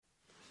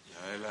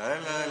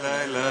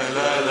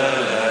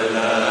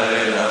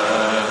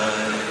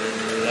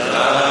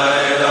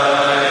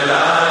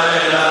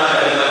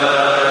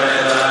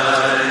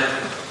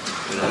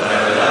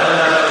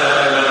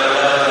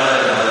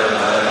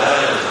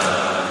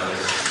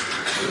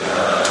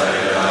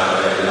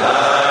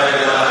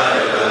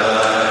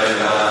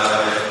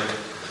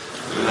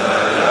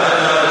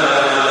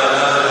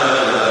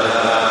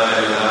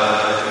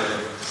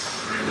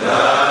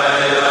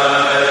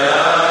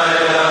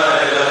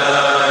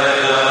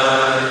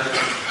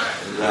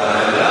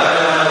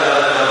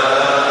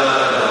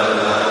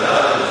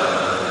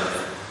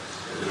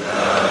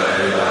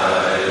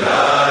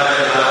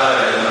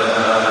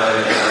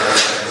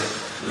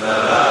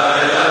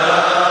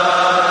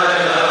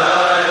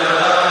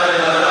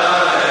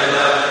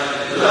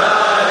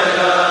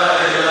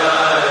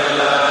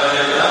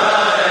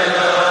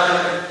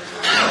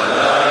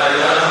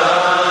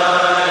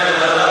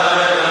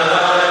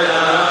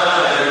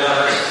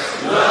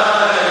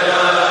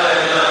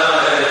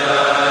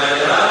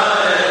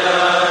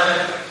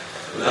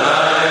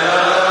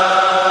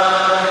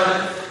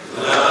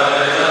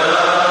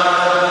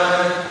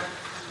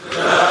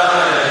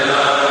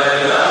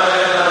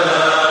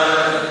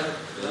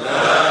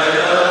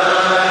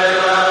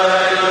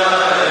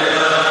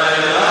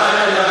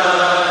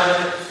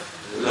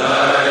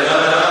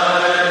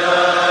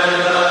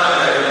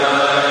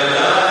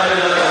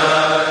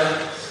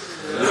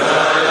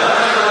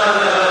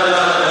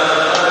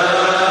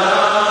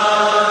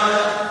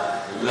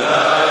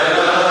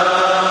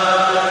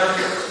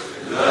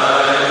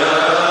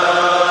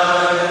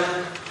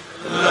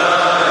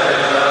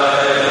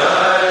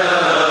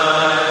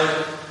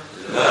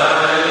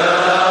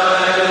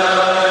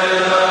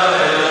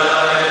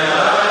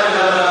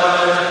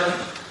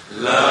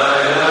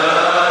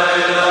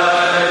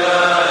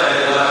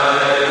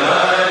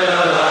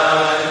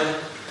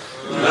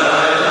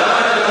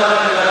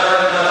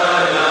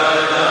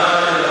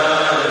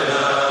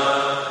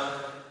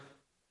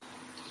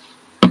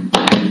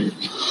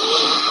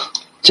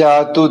Ciao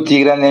a tutti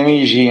grandi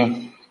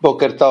amici,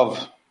 Boker Tov,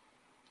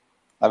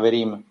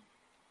 Averim,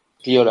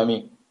 Clio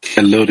Lami.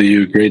 Hello to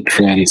you, great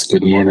friends.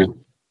 Good morning.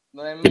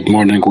 Good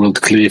morning, World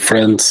Clear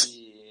friends.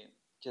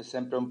 C'è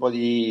sempre un po'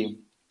 di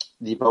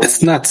paura.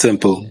 It's not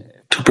simple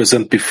to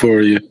present before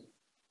you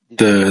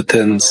the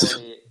tens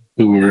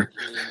who were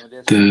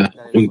the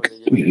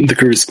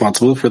crew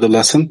responsible for the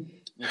lesson.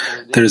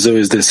 There's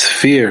always this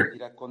fear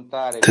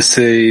to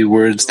say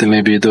words that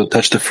maybe don't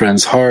touch the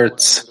friends'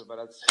 hearts.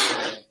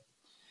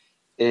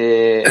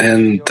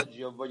 And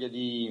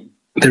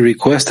they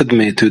requested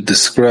me to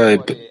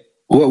describe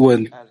what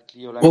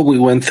we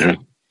went through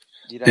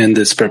in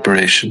this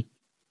preparation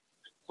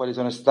Quali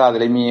sono state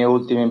le mie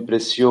ultime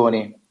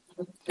impressioni?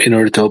 in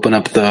order to open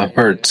up the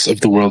hearts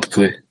of the World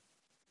Kli,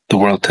 the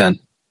World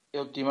 10. E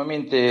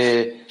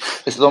ultimamente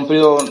è stato un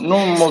periodo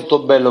non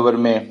molto bello per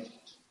me,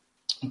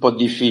 un po'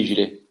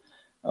 difficile.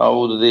 Ho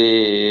avuto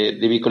delle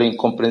piccole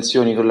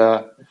incomprensioni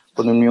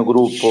con il mio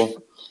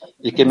gruppo,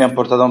 il che mi ha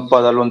portato un po'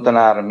 ad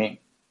allontanarmi.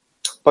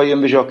 Poi io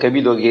invece ho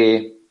capito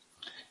che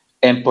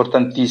è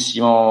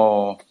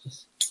importantissimo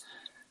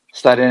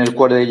stare nel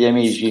cuore degli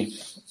amici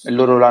e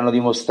loro l'hanno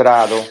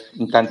dimostrato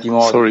in tanti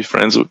modi. Sorry,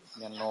 friends.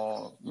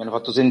 Mi hanno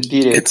fatto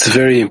sentire. It's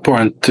very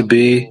important to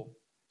be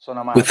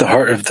with the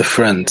heart of the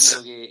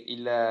friends,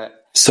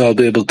 so I'll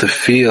be able to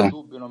feel,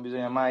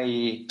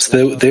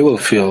 so they will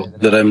feel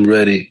that I'm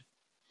ready,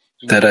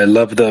 that I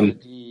love them.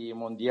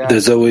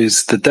 There's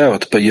always the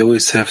doubt, but you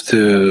always have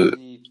to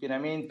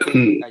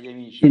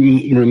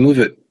remove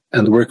it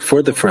and work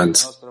for the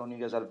friends.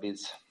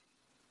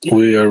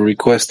 We are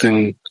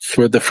requesting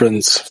for the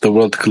friends of the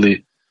World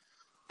Kli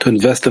to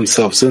invest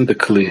themselves in the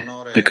Kli,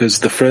 because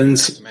the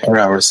friends are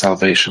our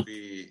salvation.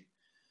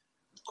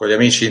 Con gli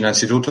amici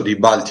innanzitutto di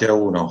Baltia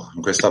 1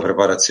 in questa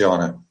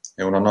preparazione.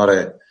 È un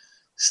onore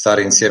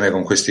stare insieme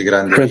con questi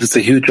grandi friends. It's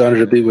a huge honor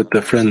to be with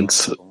the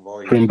friends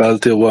from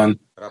Baltia 1,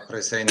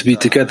 to be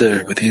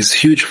together with these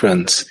huge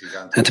friends,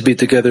 and to be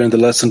together in the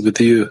lesson with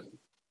you.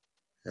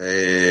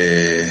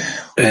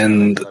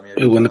 And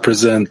we want to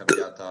present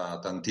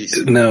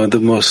now the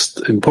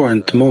most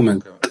important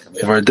moment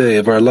of our day,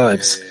 of our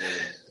lives.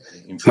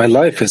 My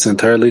life has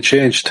entirely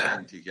changed.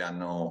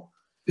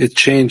 It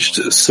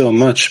changed so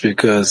much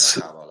because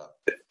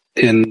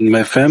in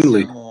my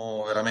family,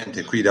 all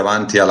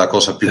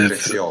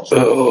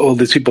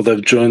these people that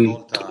I've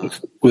joined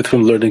with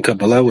from learning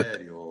Kabbalah with,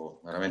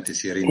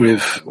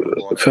 we've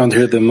found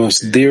here the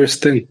most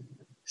dearest thing.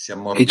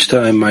 Each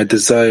time my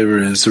desire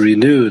is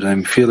renewed,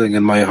 I'm feeling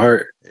in my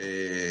heart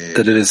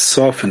that it is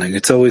softening.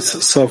 It's always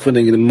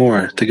softening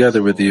more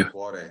together with you.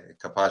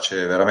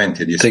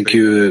 Thank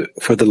you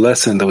for the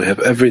lesson that we have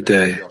every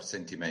day.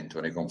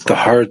 The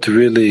heart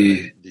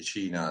really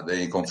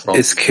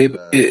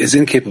is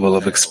incapable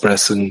of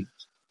expressing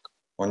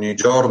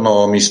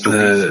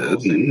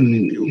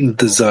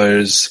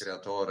desires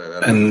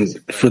and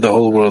for the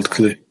whole world.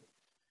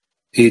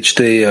 Each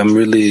day I'm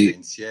really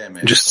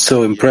just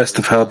so impressed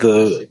of how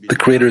the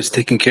Creator is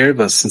taking care of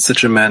us in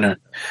such a manner,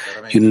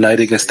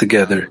 uniting us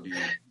together,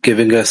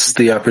 giving us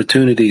the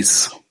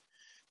opportunities.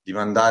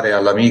 And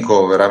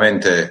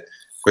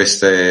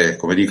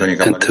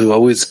to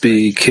always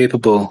be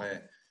capable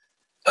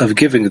of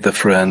giving the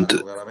friend,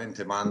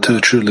 to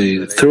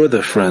truly throw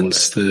the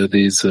friends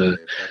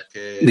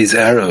these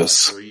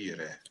arrows,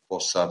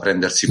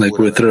 like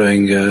we're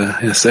throwing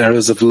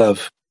arrows of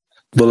love,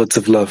 bullets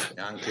of love,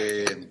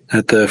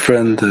 at the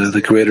friend,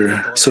 the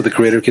Creator, so the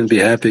Creator can be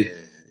happy,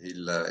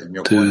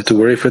 to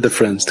worry for the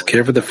friends, to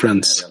care for the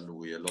friends.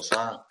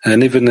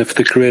 And even if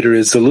the Creator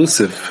is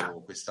elusive,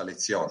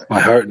 my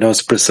heart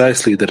knows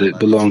precisely that it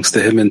belongs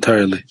to Him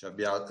entirely.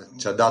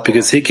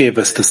 Because He gave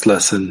us this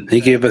lesson, He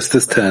gave us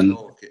this 10,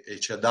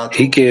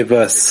 He gave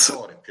us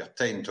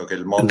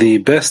the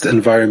best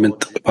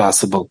environment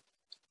possible.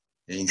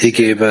 He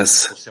gave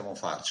us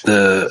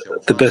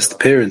the best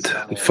parent,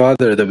 the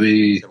father that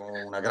we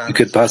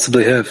could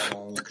possibly have.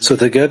 So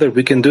together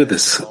we can do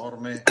this.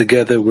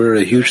 Together we're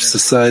a huge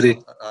society.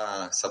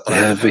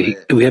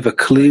 We have a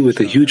Kli with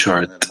a huge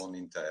heart.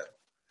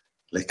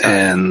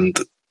 And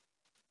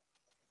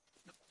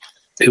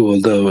it will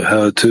know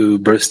how to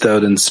burst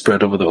out and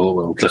spread over the whole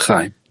world.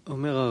 L'chaim.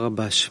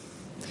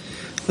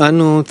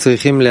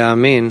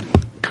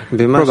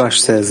 Rabash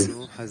says,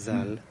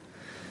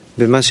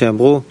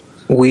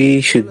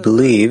 we should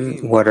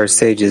believe what our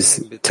sages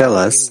tell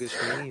us,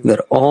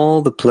 that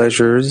all the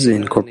pleasures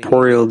in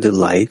corporeal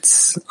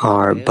delights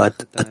are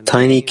but a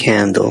tiny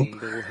candle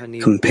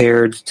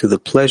compared to the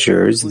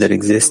pleasures that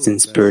exist in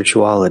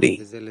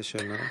spirituality.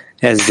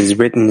 As is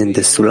written in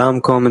the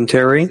Sulam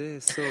commentary,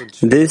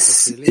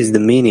 this is the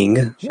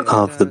meaning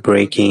of the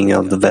breaking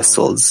of the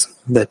vessels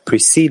that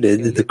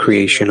preceded the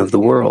creation of the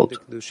world.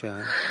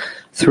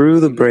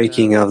 Through the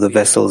breaking of the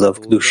vessels of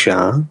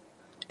Kedusha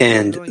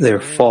and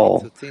their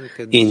fall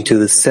into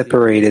the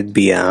separated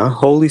Biyah,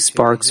 holy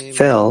sparks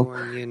fell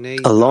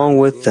along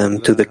with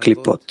them to the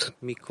Klipot,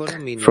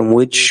 from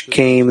which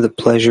came the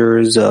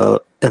pleasures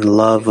and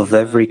love of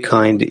every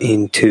kind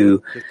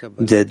into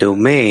the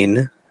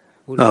domain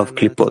of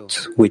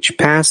klipot, which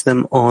pass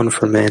them on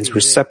for man's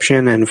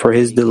reception and for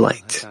his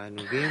delight.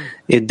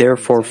 It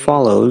therefore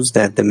follows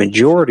that the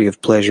majority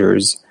of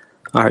pleasures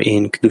are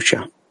in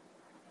kedusha.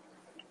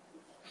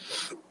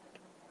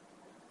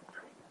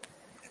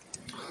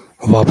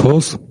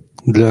 Вопрос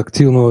для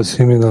активного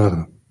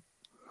семинара.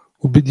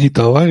 Убеди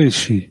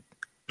товарищей,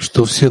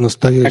 что все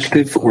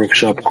настоящие Active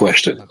workshop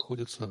question.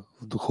 находятся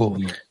в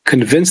духовном.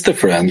 Convince the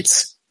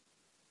friends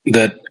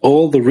that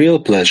all the real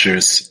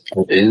pleasures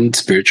are in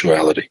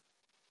spirituality.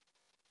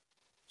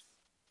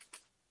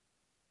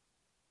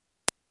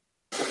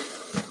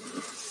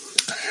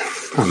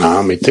 הנאה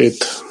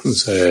אמיתית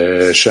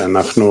זה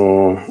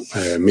שאנחנו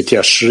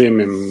מתיישרים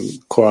עם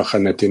כוח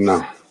הנתינה.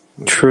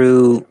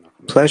 True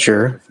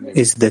pleasure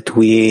is that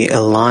we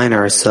align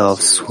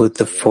ourselves with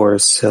the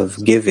force of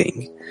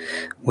giving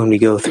when we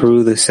go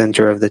through the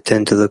center of the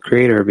tent of the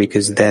Creator,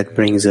 because that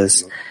brings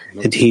us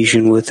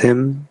adhesion with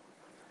Him,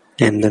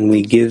 and then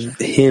we give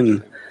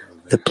Him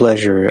the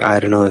pleasure. I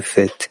don't know if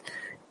it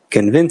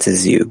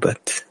convinces you,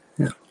 but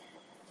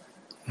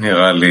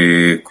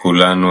It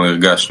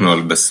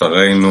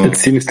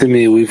seems to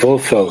me we've all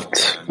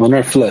felt on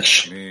our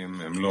flesh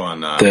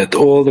that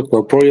all the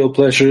corporeal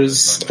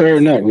pleasures are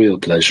not real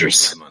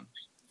pleasures.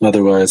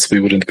 Otherwise,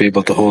 we wouldn't be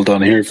able to hold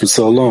on here for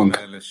so long.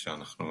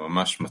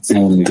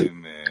 And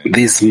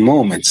these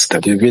moments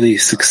that we really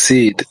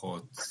succeed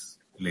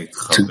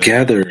to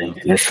gather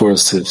our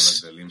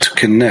forces, to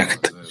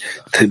connect,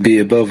 to be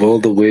above all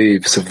the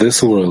waves of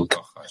this world,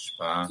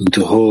 and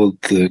to hold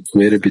the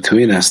Creator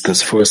between us,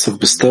 this force of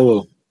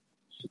bestowal,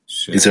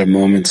 these are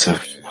moments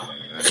of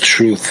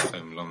truth.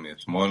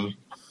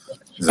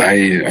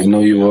 I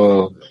know you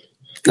all,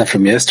 not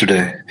from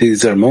yesterday,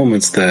 these are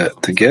moments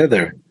that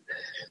together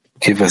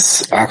give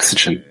us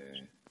oxygen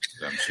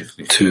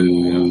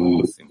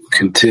to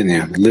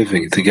continue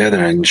living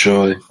together and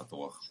joy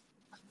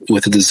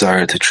with a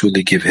desire to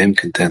truly give Him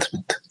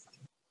contentment.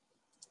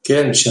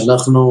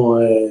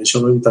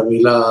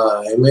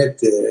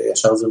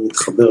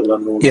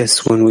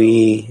 yes, when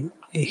we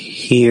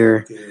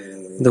hear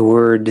the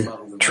word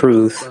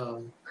truth,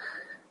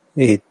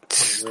 it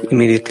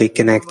immediately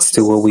connects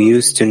to what we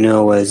used to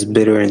know as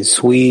bitter and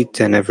sweet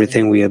and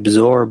everything we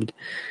absorbed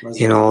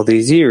in all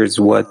these years,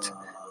 what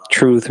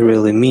truth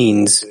really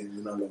means,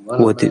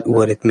 what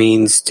it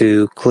means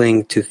to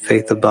cling to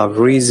faith above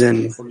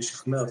reason.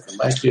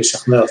 I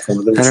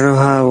don't know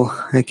how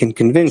I can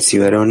convince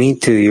you. I don't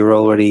need to. You're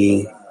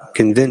already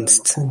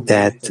convinced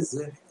that.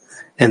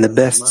 And the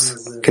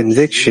best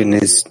conviction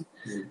is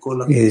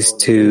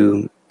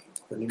to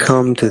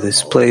come to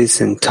this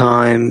place and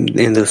time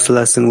in this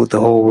lesson with the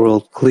whole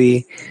world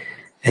Kli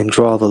and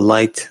draw the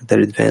light that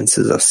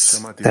advances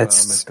us.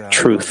 That's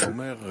truth.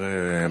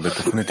 I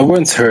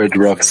once heard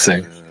Rav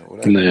say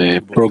in a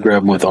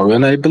program with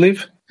Orion, I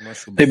believe,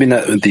 maybe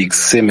not the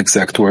same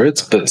exact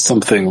words, but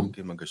something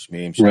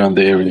around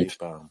the area.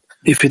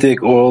 If you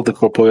take all the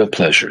corporeal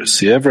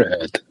pleasures you ever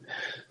had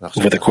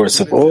over the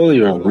course of all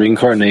your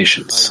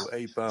reincarnations,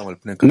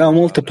 now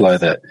multiply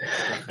that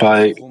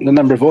by the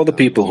number of all the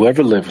people who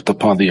ever lived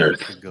upon the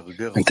earth,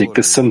 and take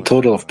the sum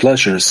total of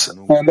pleasures,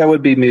 and that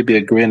would be maybe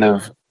a grain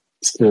of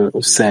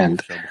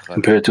sand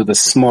compared to the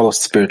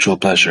smallest spiritual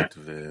pleasure,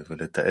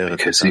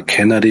 because you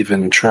cannot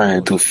even try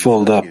to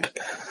fold up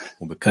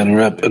and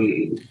wrap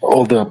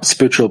all the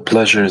spiritual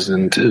pleasures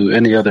into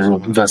any other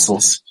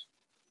vessels.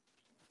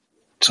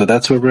 So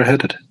that's where we're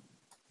headed.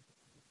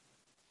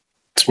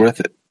 It's worth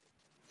it.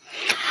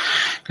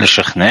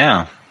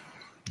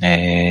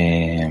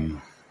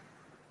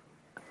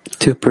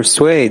 To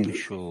persuade.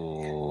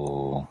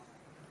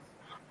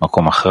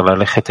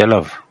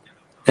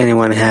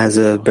 Anyone has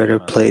a better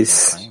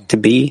place to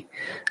be,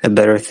 a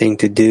better thing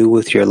to do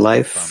with your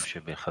life.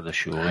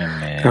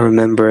 I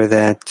remember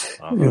that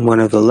in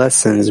one of the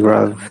lessons,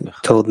 Rav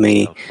told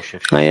me,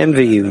 I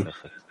envy you.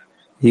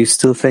 You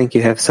still think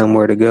you have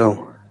somewhere to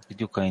go.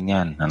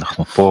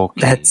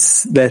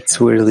 That's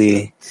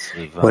really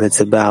what it's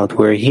about.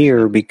 We're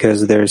here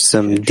because there's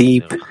some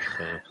deep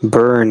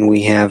burn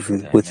we have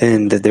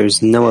within that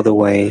there's no other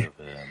way.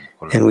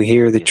 And we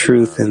hear the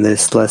truth in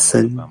this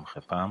lesson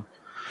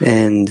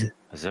and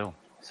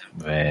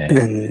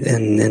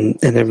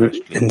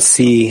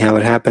see how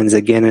it happens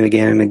again and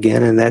again and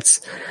again, and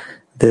that's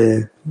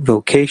the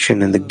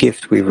vocation and the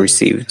gift we've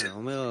received.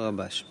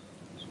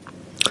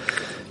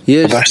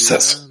 Rabash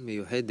says,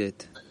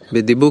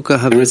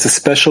 there is a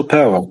special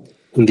power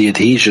in the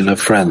adhesion of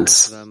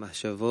friends,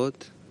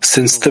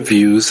 since the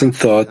views and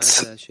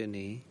thoughts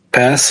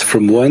pass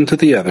from one to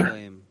the other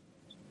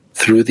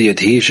through the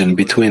adhesion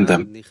between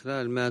them.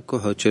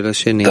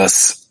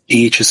 Thus,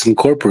 each is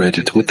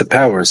incorporated with the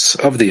powers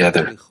of the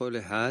other,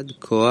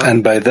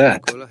 and by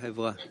that,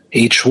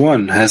 each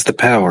one has the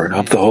power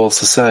of the whole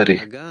society.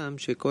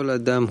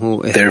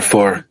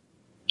 Therefore,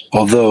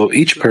 although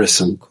each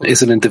person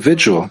is an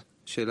individual,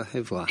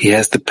 he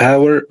has the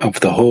power of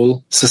the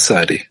whole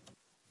society.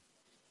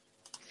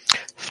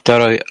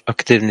 Второй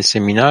активный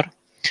семинар.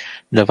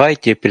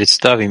 Давайте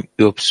представим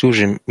и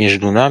обсудим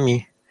между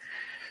нами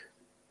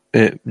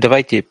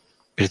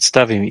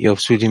Представим и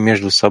обсудим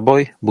между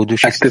собой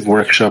будущее Active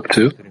workshop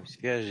 2.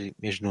 связи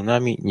между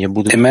нами не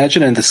будут.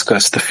 Imagine and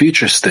discuss the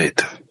future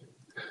state,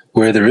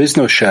 where there is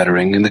no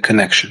shattering in the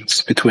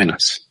connections between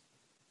us.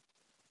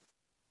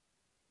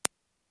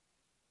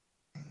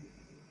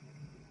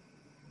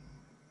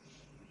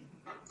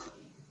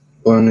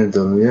 בוא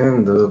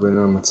נדבר בין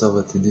המצב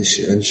העתידי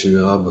שאין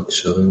שבירה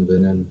בקשרים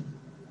בינינו.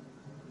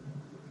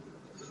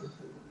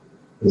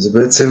 זה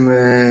בעצם...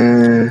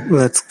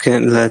 Let's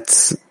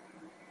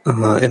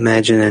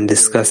imagine and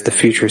discuss the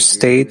future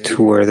state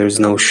where there's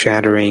no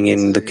shattering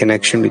in the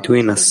connection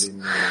between us.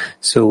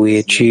 So we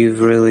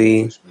achieve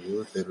really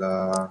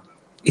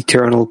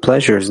eternal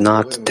pleasures,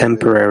 not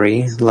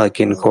temporary, like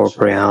in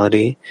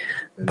corporeality,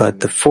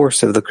 but the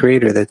force of the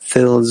Creator that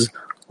fills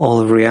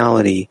all of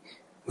reality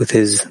with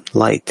His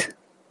light,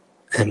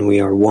 and we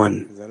are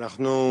one.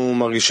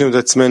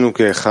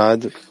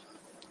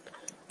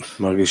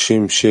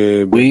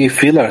 We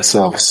feel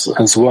ourselves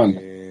as one.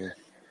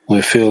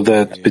 We feel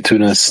that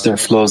between us there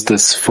flows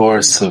this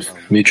force of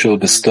mutual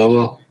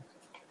bestowal,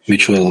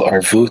 mutual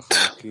arvut,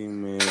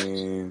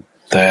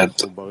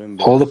 that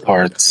all the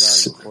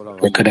parts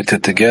are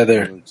connected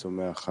together,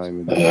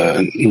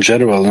 in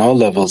general, on all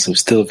levels of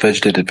still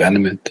vegetative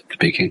animate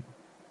speaking.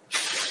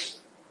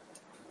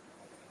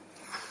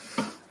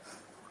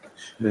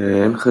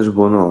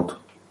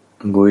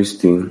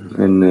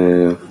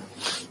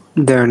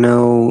 There are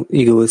no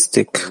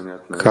egoistic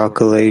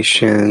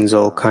calculations,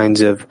 all kinds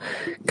of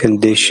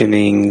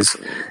conditionings.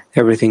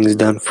 Everything is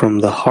done from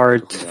the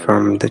heart,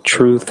 from the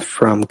truth,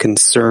 from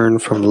concern,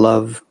 from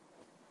love.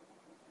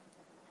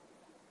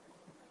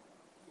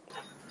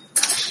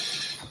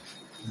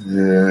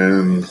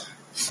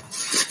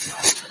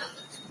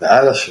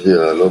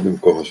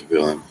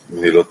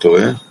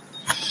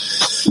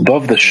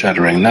 Above the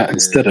shattering, not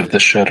instead of the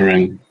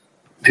shattering,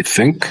 I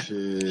think,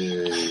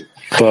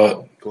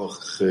 but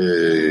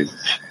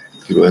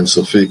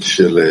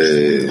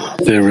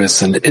there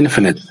is an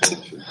infinite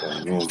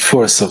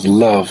force of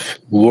love,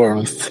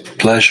 warmth,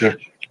 pleasure.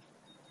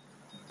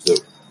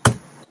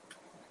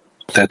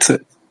 That's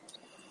it.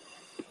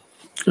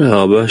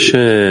 Rabash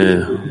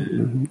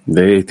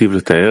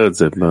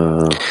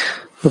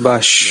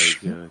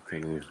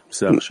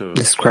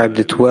described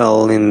it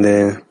well in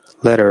the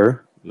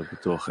letter.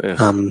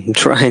 I'm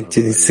trying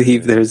to see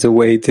if there's a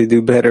way to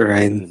do better.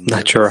 I'm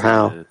not sure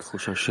how.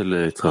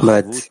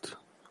 But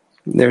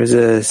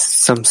there's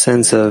some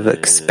sense of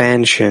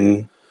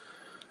expansion.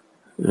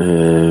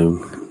 That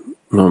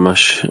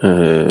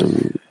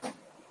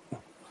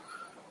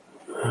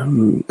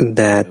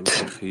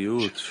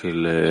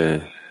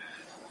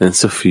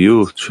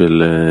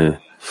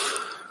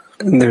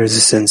there's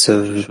a sense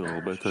of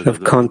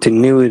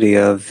continuity,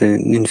 of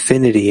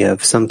infinity,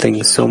 of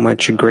something so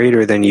much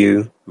greater than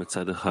you.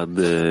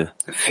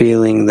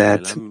 Feeling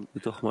that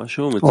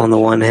on the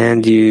one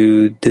hand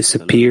you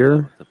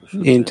disappear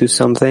into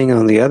something,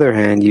 on the other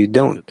hand you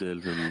don't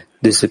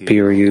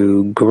disappear,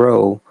 you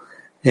grow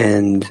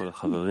and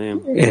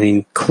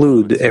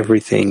include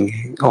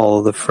everything, all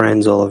of the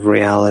friends, all of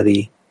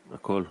reality,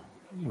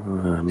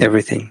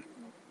 everything.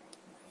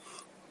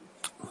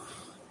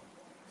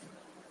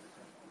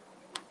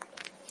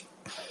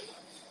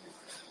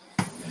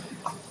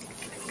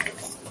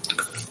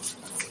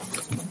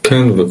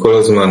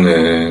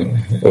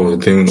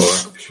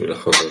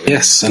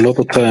 Yes, and all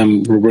the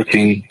time we're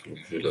working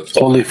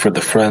only for the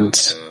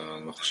friends,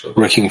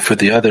 working for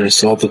the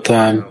others all the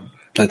time.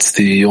 That's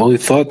the only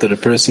thought that a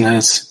person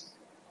has.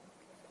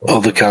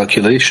 All the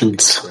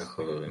calculations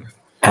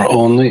are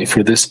only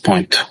for this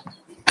point,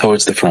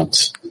 towards the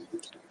friends.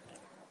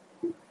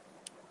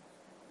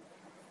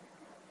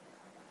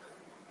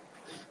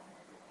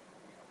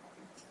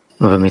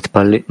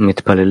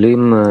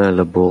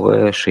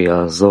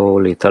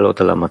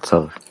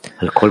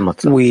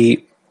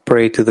 We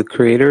pray to the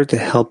Creator to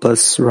help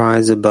us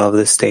rise above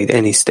the state,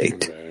 any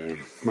state.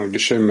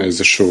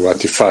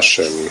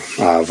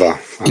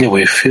 Yeah,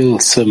 we feel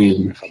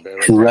some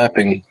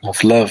wrapping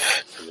of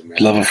love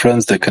of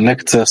friends that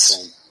connects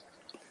us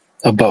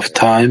above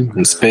time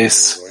and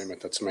space.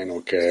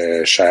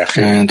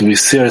 And we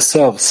see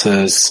ourselves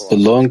as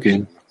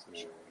belonging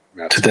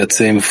to that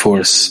same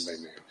force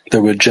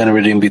that we're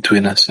generating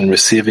between us and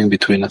receiving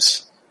between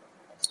us.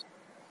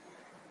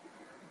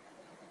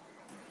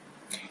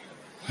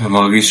 Feeling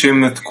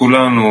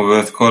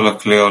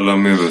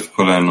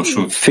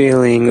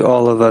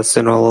all of us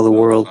and all of the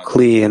world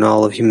Kli and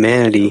all of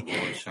humanity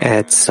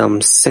at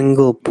some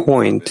single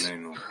point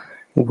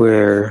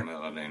where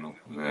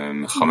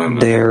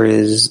there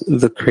is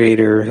the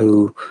Creator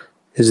who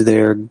is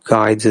there,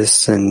 guides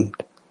us and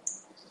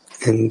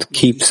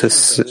keeps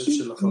us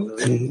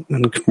and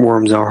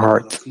warms our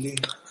heart.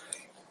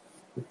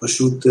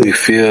 We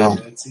feel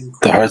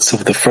the hearts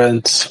of the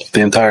friends,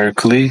 the entire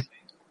Kli.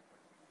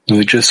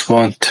 We just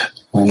want,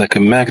 like a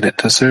magnet,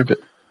 to serve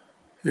it.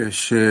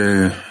 There's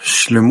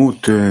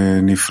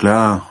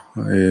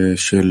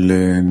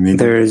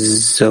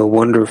a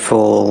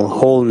wonderful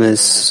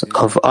wholeness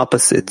of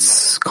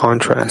opposites,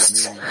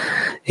 contrasts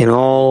in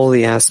all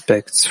the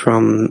aspects,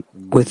 from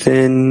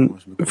within,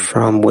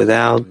 from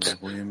without,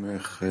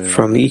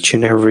 from each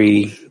and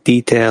every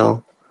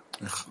detail,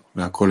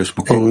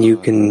 and you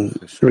can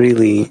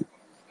really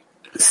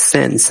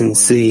sense and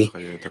see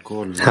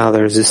how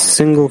there's a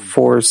single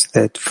force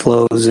that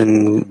flows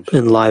and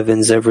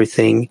enlivens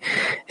everything,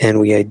 and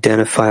we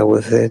identify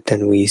with it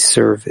and we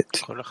serve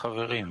it.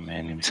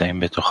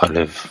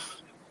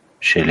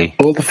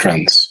 All the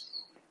friends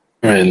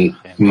are in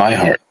my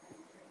heart,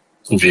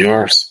 of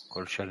yours.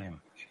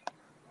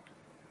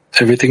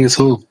 Everything is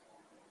whole.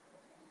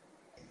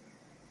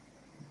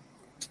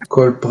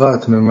 כל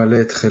פרט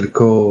ממלא את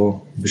חלקו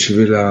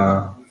בשביל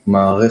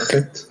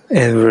המערכת.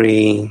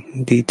 Every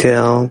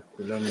detail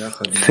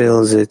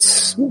fills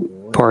its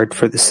part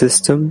for the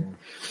system,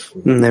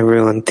 and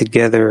everyone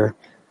together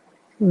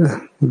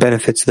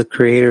benefits the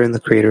Creator, and the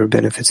Creator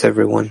benefits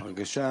everyone.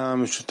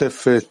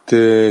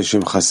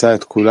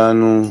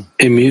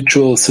 A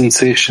mutual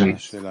sensation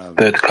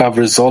that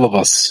covers all of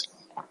us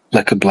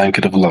like a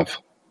blanket of love.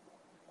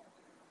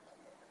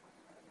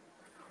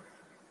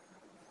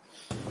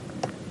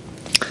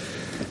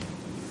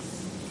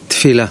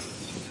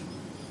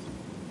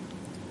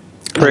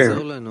 Prayer.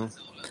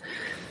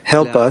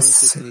 Help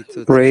us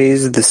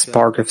raise the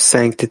spark of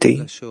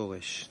sanctity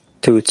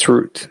to its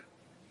root.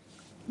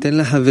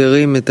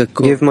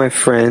 Give my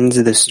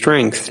friends the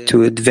strength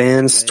to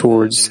advance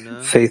towards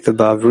faith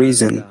above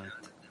reason.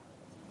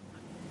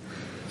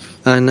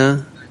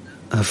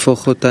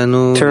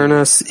 Turn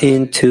us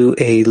into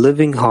a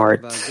living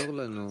heart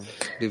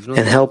and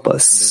help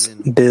us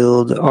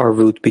build our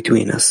root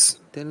between us.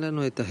 Give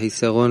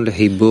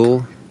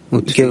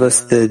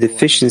us the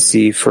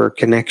deficiency for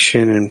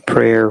connection and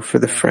prayer for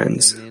the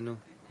friends.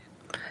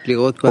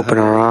 Open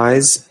our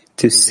eyes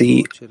to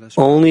see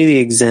only the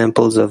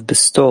examples of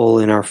bestowal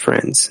in our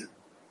friends.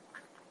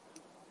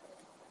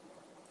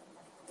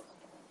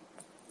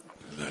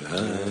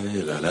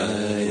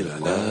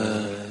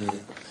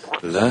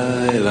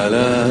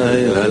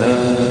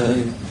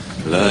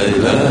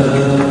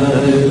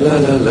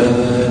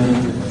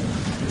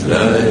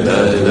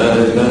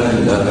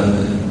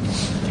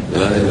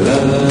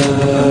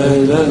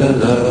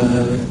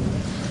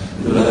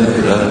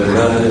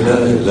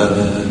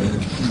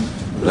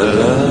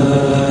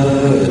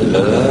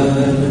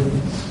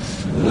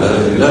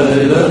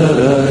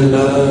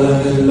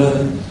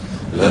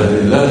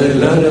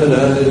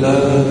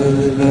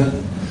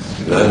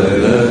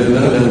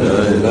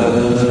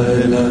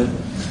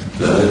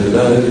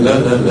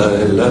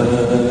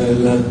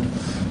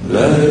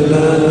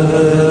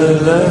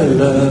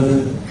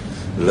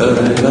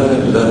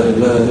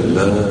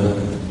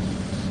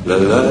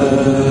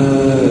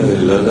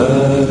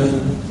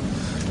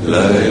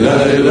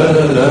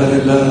 La